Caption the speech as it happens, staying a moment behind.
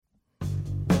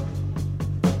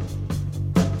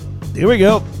Here we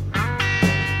go.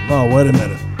 Oh, wait a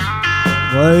minute.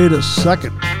 Wait a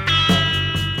second.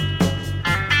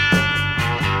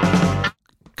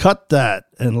 Cut that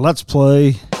and let's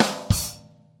play,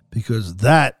 because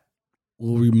that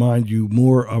will remind you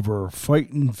more of our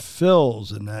Fighting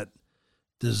Phils and that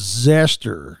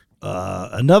disaster,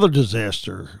 another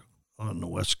disaster on the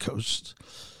West Coast.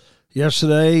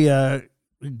 Yesterday,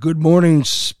 good morning,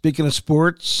 speaking of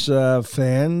sports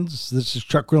fans. This is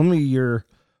Chuck Rimley, your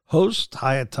host,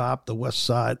 high atop the west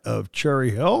side of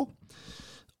Cherry Hill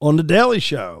on The Daily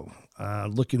Show,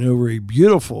 looking over a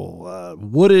beautiful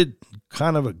wooded,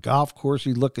 kind of a golf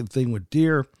coursey looking thing with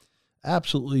deer.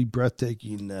 Absolutely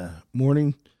breathtaking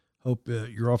morning. Hope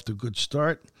you're off to a good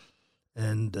start.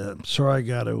 And sorry I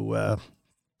got to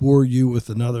bore you with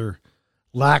another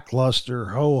lackluster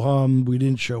ho-hum. We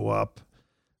didn't show up.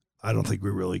 I don't think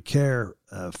we really care.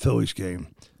 Phillies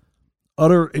game.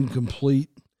 Utter and complete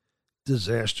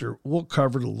disaster. We'll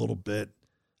cover it a little bit.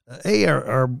 Hey,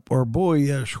 our boy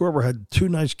Schwarber had two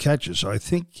nice catches. So I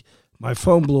think my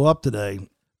phone blew up today,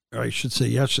 or I should say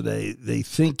yesterday. They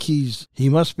think he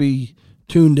must be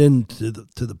tuned in to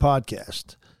the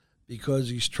podcast because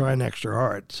he's trying extra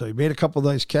hard. So he made a couple of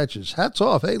nice catches. Hats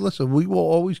off. Hey, listen, we will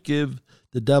always give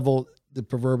the devil the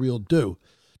proverbial due.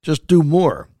 Just do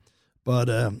more. But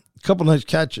a couple nice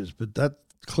catches, but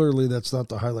that's not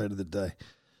the highlight of the day.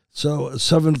 So a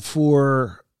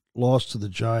 7-4 loss to the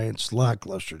Giants,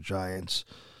 lackluster Giants.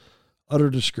 Utter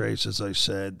disgrace, as I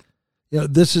said. You know,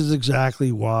 this is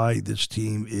exactly why this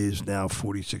team is now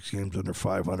 46 games under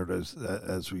 500,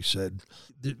 as we said.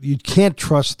 You can't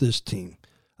trust this team.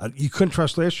 You couldn't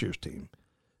trust last year's team.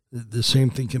 The same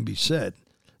thing can be said.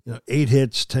 8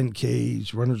 hits, 10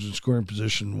 Ks, runners in scoring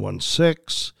position,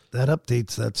 1-6. That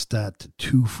updates that stat to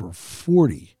 2 for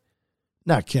 40.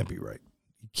 No, it can't be right.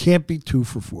 It can't be 2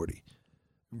 for 40.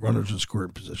 Runners in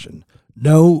scoring position.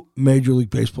 No Major League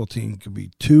Baseball team can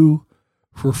be 2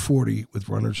 for 40 with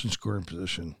runners in scoring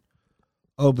position.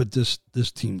 Oh, but this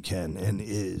team can and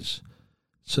is.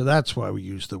 So that's why we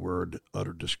use the word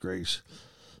utter disgrace.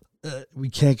 We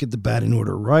can't get the batting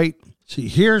order right. See,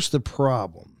 here's the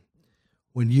problem.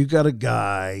 When you got a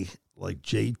guy like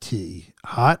JT,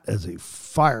 hot as a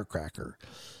firecracker,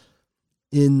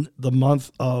 in the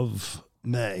month of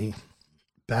May,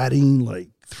 batting like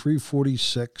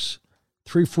 346,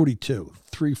 342,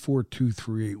 342,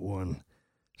 381,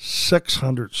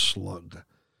 600 slugged,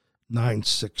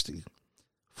 960,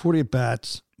 40 at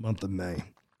bats, month of May.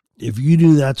 If you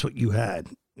knew that's what you had,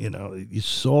 you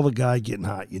saw the guy getting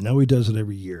hot, he does it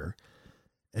every year,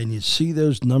 and you see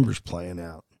those numbers playing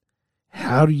out.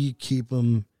 How do you keep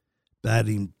him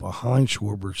batting behind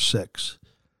Schwarber 6?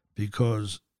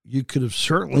 Because you could have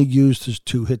certainly used his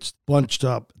 2 hits bunched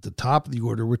up at the top of the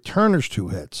order with Turner's 2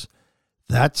 hits.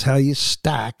 That's how you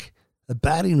stack a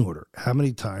batting order. How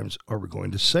many times are we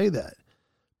going to say that?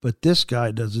 But this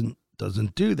guy doesn't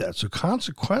do that. So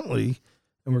consequently,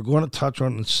 and we're going to touch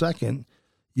on it in a second,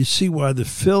 you see why the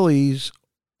Phillies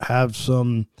have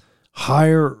some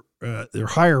they're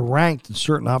higher ranked in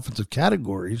certain offensive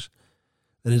categories.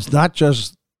 And it's not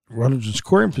just runners in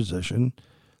scoring position.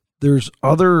 There's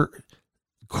other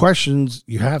questions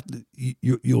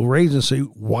you'll raise and say,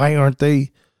 why aren't they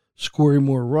scoring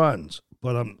more runs?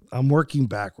 But I'm working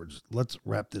backwards. Let's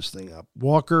wrap this thing up.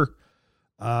 Walker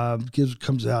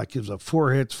comes out, gives up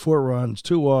 4 hits, 4 runs,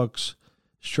 2 walks,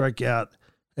 strikeout,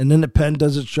 and then the pen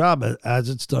does its job as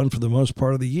it's done for the most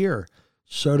part of the year.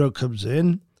 Soto comes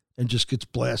in and just gets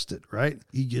blasted, right?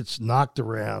 He gets knocked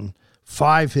around.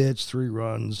 5 hits, 3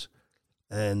 runs,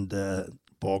 and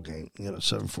ball game,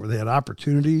 7-4. They had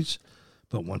opportunities,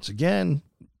 but once again,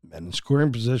 men in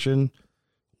scoring position,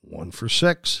 1 for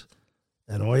 6,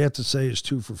 and all you have to say is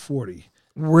 2 for 40.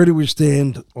 Where do we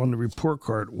stand on the report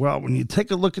card? Well, when you take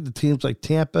a look at the teams like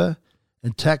Tampa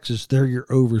and Texas, they're your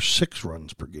over 6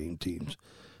 runs per game teams,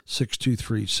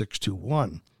 6-2-3,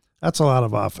 6-2-1. That's a lot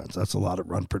of offense. That's a lot of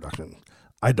run production.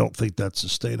 I don't think that's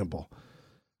sustainable.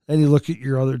 And you look at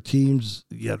your other teams,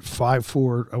 you had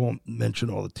 5-4. I won't mention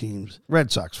all the teams. Red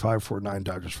Sox, 5-4-9,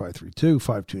 Dodgers, 5-3-2,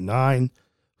 5-2-9,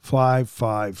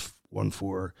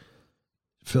 5-5-1-4.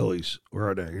 Phillies, where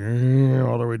are they?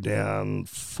 All the way down,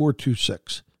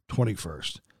 4-2-6,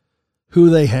 21st. Who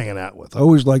are they hanging out with? I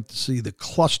always like to see the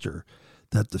cluster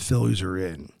that the Phillies are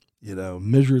in.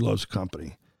 Misery loves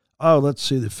company. Oh, let's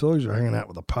see, the Phillies are hanging out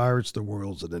with the Pirates, the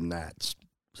Royals, and the Nats.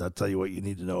 Does that tell you what you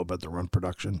need to know about the run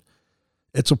production?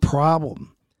 It's a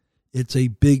problem. It's a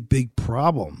big, big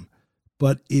problem.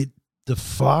 But it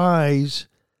defies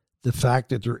the fact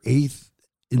that they're 8th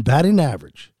in batting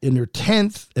average and they're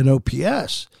 10th in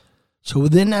OPS. So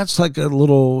then that's like a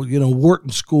little, Wharton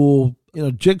School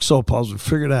jigsaw puzzle to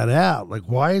figure that out. Like,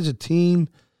 why is a team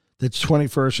that's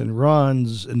 21st in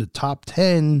runs in the top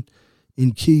 10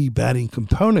 in key batting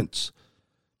components?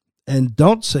 And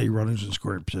don't say runners in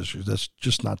scoring positions. That's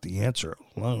just not the answer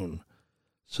alone.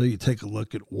 So you take a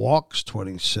look at walks,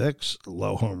 26,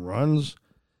 low home runs.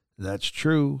 That's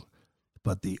true.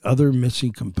 But the other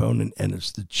missing component, and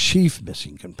it's the chief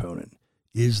missing component,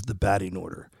 is the batting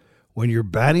order. When your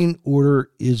batting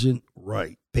order isn't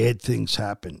right, bad things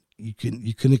happen. You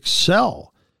can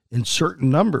excel in certain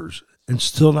numbers and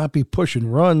still not be pushing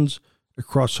runs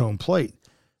across home plate.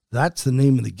 That's the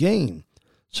name of the game.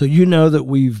 So you know that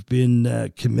we've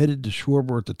been committed to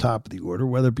Schwarber at the top of the order,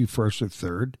 whether it be first or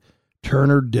third.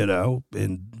 Turner ditto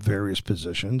in various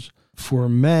positions. For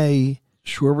May,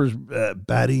 Schwarber's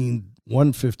batting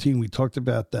 115. We talked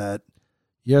about that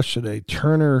yesterday.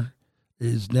 Turner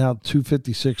is now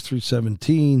 256,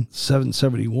 317,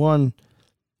 771.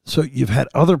 So you've had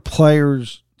other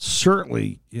players,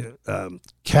 certainly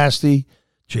Casty,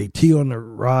 JT on the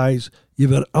rise.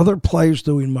 You've had other players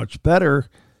doing much better,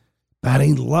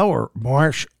 batting lower.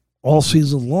 Marsh all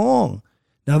season long.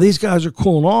 Now these guys are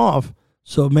cooling off,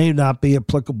 so it may not be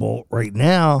applicable right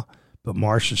now, but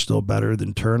Marsh is still better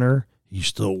than Turner. He's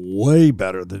still way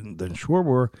better than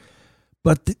Schwarber.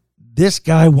 But this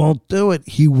guy won't do it.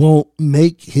 He won't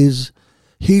make his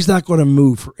 – he's not going to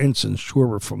move, for instance,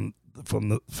 Schwarber from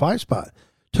the 5 spot.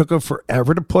 Took him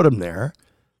forever to put him there,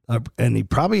 and he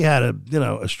probably had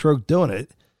a stroke doing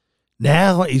it.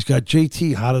 Now he's got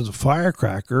JT hot as a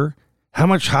firecracker. How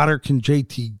much hotter can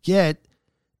JT get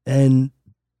and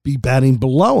be batting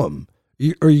below him?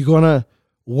 Are you going to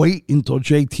wait until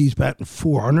JT's batting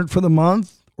 400 for the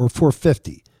month or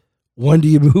 450? When do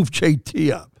you move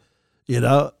JT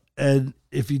up? And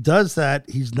if he does that,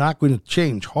 he's not going to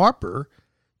change Harper.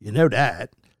 You know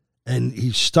that. And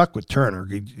he's stuck with Turner.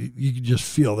 You can just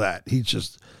feel that. He's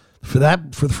just, for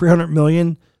 $300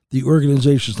 million, the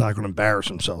organization's not going to embarrass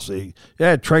themselves. Say,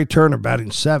 yeah, Trey Turner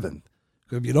batting 7th.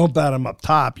 If you don't bat him up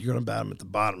top, you're going to bat him at the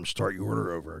bottom, start your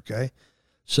order over, okay?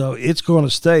 So it's going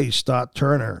to stay Stott,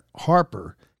 Turner,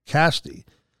 Harper, Casty.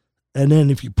 And then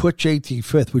if you put JT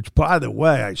 5th, which, by the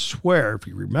way, I swear, if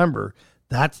you remember,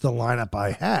 that's the lineup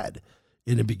I had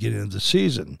in the beginning of the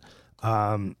season.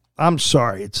 I'm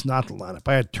sorry, it's not the lineup.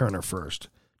 I had Turner first.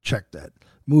 Check that.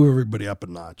 Move everybody up a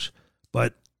notch.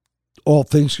 But all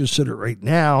things considered right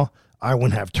now, I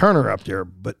wouldn't have Turner up there.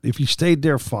 But if he stayed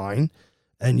there, fine.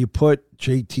 And you put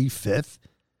JT 5th,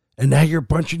 and now you're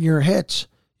bunching your hits.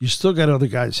 You still got other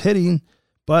guys hitting,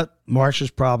 but Marsh is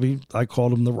probably, I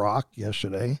called him the Rock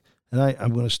yesterday, and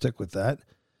I'm going to stick with that.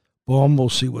 Boom, we'll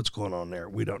see what's going on there.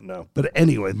 We don't know. But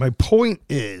anyway, my point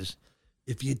is,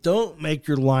 if you don't make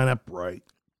your lineup right,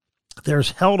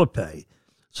 there's hell to pay.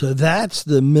 So that's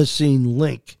the missing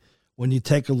link when you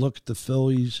take a look at the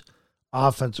Phillies'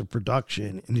 offensive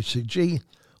production, and you say, gee,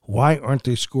 why aren't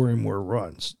they scoring more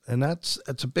runs? And that's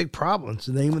a big problem. It's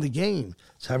the name of the game.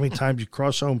 It's how many times you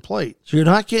cross home plate. So you're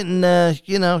not getting,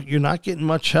 you're not getting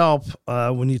much help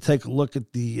when you take a look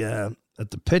at the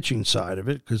pitching side of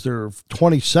it, because they're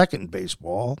 22nd in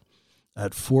baseball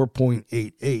at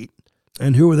 4.88.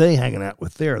 And who are they hanging out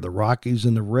with there? The Rockies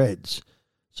and the Reds.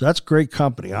 So that's great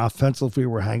company. Offensively,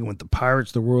 we're hanging with the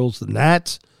Pirates, the Royals, the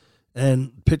Nats,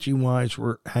 and pitching-wise,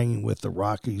 we're hanging with the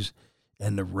Rockies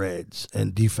and the Reds.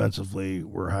 And defensively,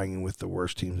 we're hanging with the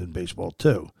worst teams in baseball,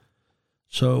 too.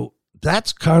 So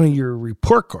that's kind of your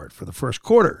report card for the first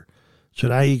quarter. So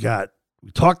now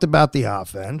we talked about the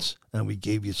offense, and we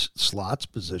gave you slots,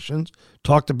 positions.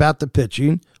 Talked about the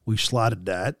pitching. We slotted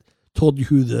that. Told you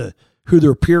who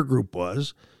their peer group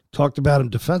was. Talked about them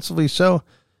defensively. So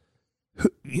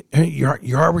you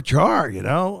are what you are,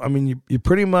 I mean, you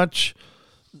pretty much,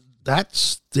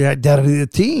 that's the identity of the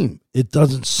team. It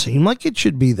doesn't seem like it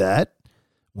should be that.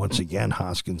 Once again,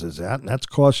 Hoskins is out, and that's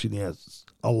costing you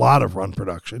a lot of run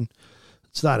production.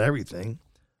 It's not everything.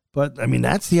 But, I mean,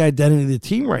 that's the identity of the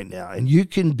team right now. And you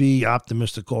can be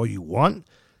optimistic all you want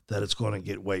that it's going to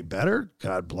get way better.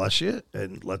 God bless you,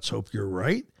 and let's hope you're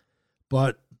right.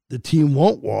 But the team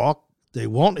won't walk. They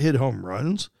won't hit home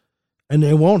runs. And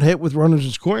they won't hit with runners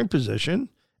in scoring position,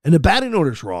 and the batting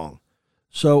order's wrong.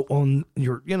 So on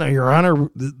your honor,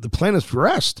 the plaintiff's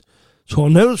rest. So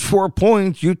on those 4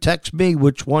 points, you text me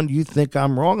which one you think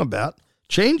I'm wrong about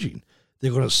changing.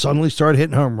 They're going to suddenly start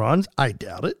hitting home runs? I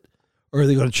doubt it. Or are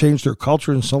they going to change their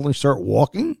culture and suddenly start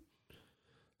walking?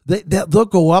 They'll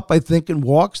go up, I think, in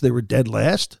walks. They were dead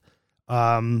last.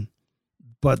 But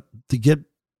to get,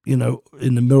 in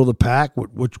the middle of the pack,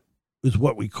 which is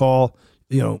what we call,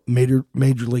 major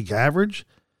league average,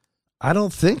 I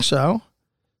don't think so.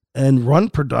 And run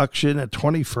production at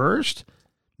 21st,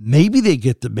 maybe they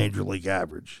get the major league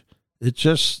average. It's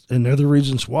just, and they're the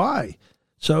reasons why.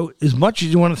 So as much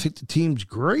as you want to think the team's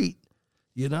great,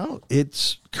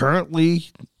 it's currently,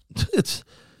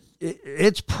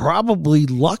 it's probably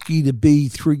lucky to be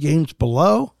 3 games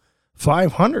below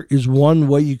 500 is one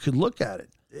way you could look at it.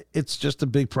 It's just a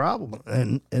big problem.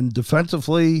 And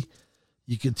defensively,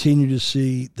 you continue to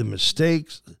see the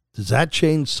mistakes. Does that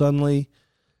change suddenly?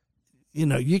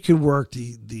 You can work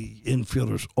the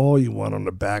infielders all you want on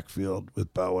the backfield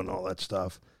with Bo and all that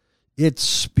stuff. It's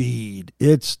speed,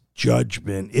 it's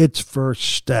judgment, it's first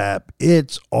step,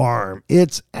 it's arm,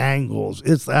 it's angles,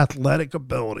 it's athletic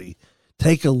ability.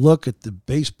 Take a look at the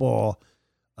baseball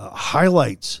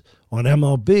highlights on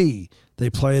MLB. They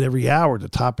play it every hour, at the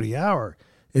top of the hour.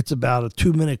 It's about a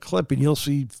 2-minute clip, and you'll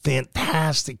see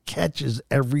fantastic catches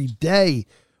every day.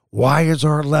 Why is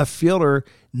our left fielder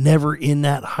never in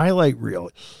that highlight reel?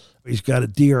 He's got a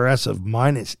DRS of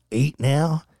 -8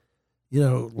 now.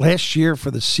 Last year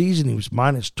for the season, he was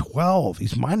 -12.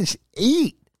 He's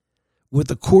 -8 with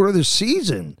the quarter of the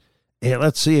season. And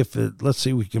let's see if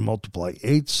we can multiply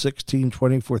 8, 16,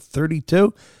 24,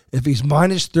 32. If he's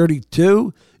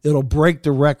 -32, it'll break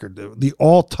the record, the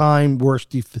all-time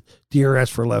worst DRS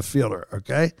for left fielder,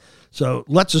 okay? So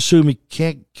let's assume he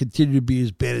can't continue to be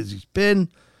as bad as he's been.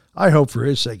 I hope for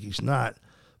his sake he's not.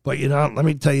 But, let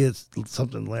me tell you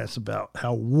something last about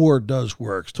how WAR does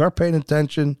work. Start paying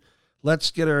attention.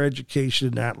 Let's get our education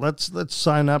in that. Let's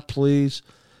sign up, please.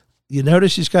 You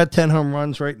notice he's got 10 home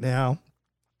runs right now.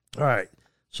 All right.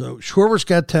 So Schwarber's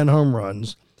got 10 home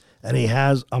runs, and he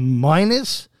has a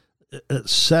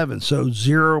 -7, so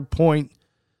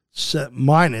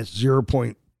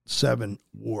 -0.7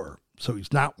 WAR. So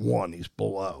he's not 1, he's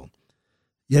below.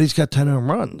 Yet he's got 10 home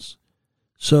runs.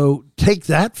 So take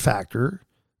that factor,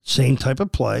 same type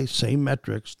of play, same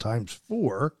metrics, times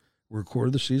 4, we're a quarter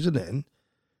of the season in,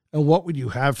 and what would you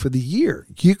have for the year?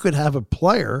 You could have a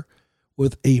player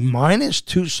with a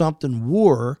 -2-something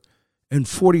WAR and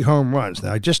 40 home runs.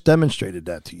 Now, I just demonstrated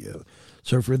that to you.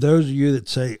 So for those of you that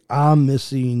say, I'm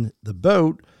missing the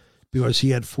boat because he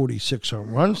had 46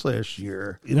 home runs last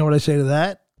year, you know what I say to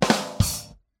that?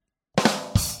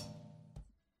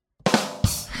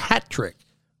 Hat trick.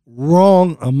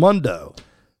 Wrong, Amundo.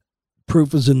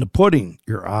 Proof is in the pudding,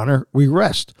 Your Honor. We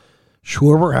rest.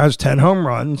 Schwarber has 10 home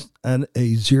runs and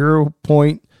a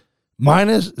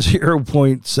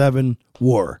 -0.7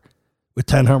 WAR with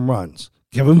 10 home runs.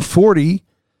 Give him 40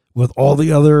 with all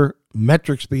the other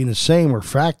metrics being the same or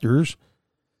factors,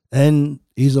 and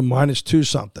he's a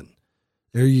 -2-something.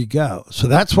 There you go. So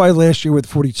that's why last year with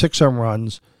 46 home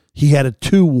runs, he had a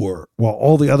 2 WAR, while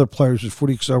all the other players with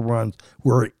 46 home runs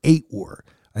were at 8 WAR.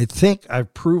 I think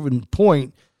I've proven the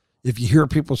point. If you hear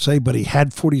people say, but he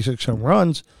had 46 home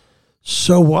runs,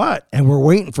 so what? And we're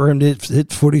waiting for him to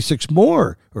hit 46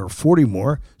 more or 40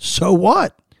 more. So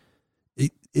what?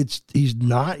 He's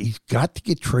got to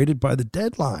get traded by the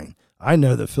deadline. I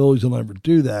know the Phillies will never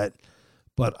do that,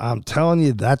 but I'm telling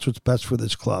you, that's what's best for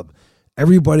this club.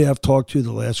 Everybody I've talked to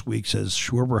the last week says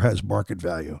Schwarber has market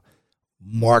value.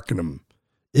 Market him.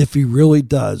 If he really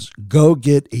does, go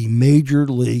get a major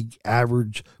league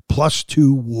average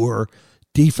 +2 WAR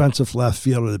defensive left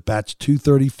fielder that bats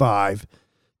 .235,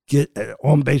 get an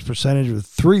on-base percentage of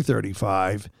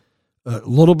 .335, a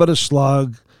little bit of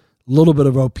slug, a little bit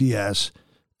of OPS,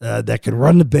 that can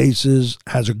run the bases,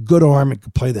 has a good arm, and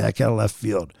can play the heck out of left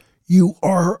field. You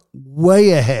are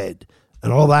way ahead,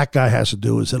 and all that guy has to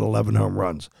do is hit 11 home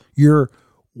runs. You're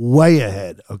way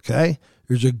ahead, okay?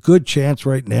 There's a good chance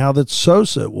right now that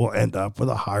Sosa will end up with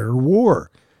a higher WAR.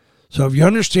 So if you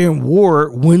understand WAR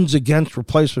wins against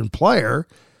replacement player,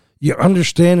 you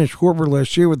understand that Schwarber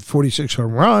last year with 46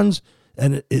 home runs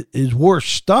and his WAR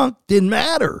stunk, didn't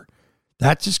matter.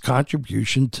 That's his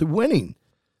contribution to winning.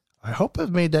 I hope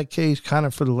I've made that case kind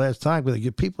of for the last time, because I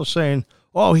get people saying,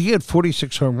 oh, he had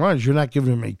 46 home runs, you're not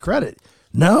giving him any credit.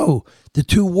 No, the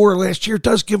 2 WAR last year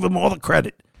does give him all the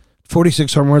credit.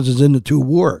 46 home runs is in the 2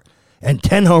 WAR. And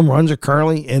 10 home runs are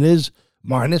currently in his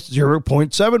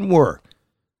 -0.7 WAR.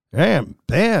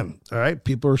 Bam. All right,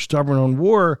 people are stubborn on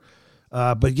WAR,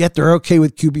 but yet they're okay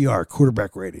with QBR,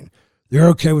 quarterback rating. They're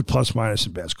okay with plus-minus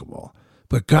in basketball.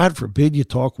 But God forbid you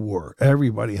talk WAR.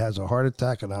 Everybody has a heart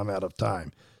attack, and I'm out of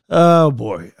time. Oh,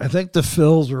 boy. I think the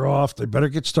Phils are off. They better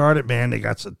get started, man. They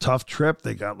got a tough trip.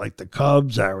 They got like the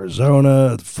Cubs,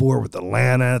 Arizona, 4 with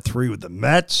Atlanta, 3 with the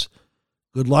Mets.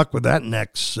 Good luck with that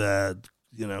next that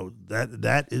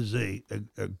is a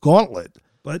gauntlet.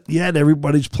 But yet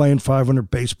everybody's playing 500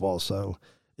 baseball, so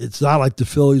it's not like the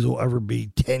Phillies will ever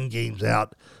be 10 games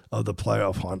out of the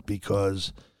playoff hunt,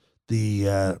 because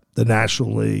the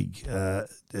National League,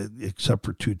 except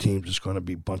for 2 teams, is going to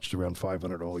be bunched around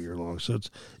 500 all year long. So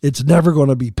it's never going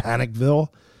to be Panicville,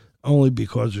 only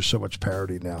because there's so much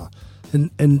parity now.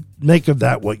 And make of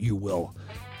that what you will.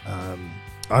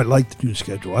 I like the new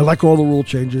schedule. I like all the rule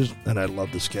changes, and I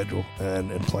love the schedule and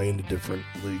playing the different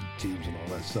league teams and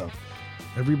all that stuff.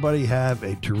 Everybody have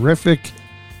a terrific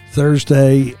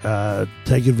Thursday.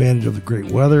 Take advantage of the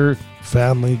great weather.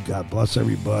 Family, God bless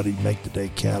everybody. Make the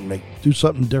day count. Do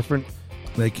something different.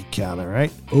 Make it count, all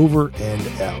right? Over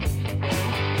and out.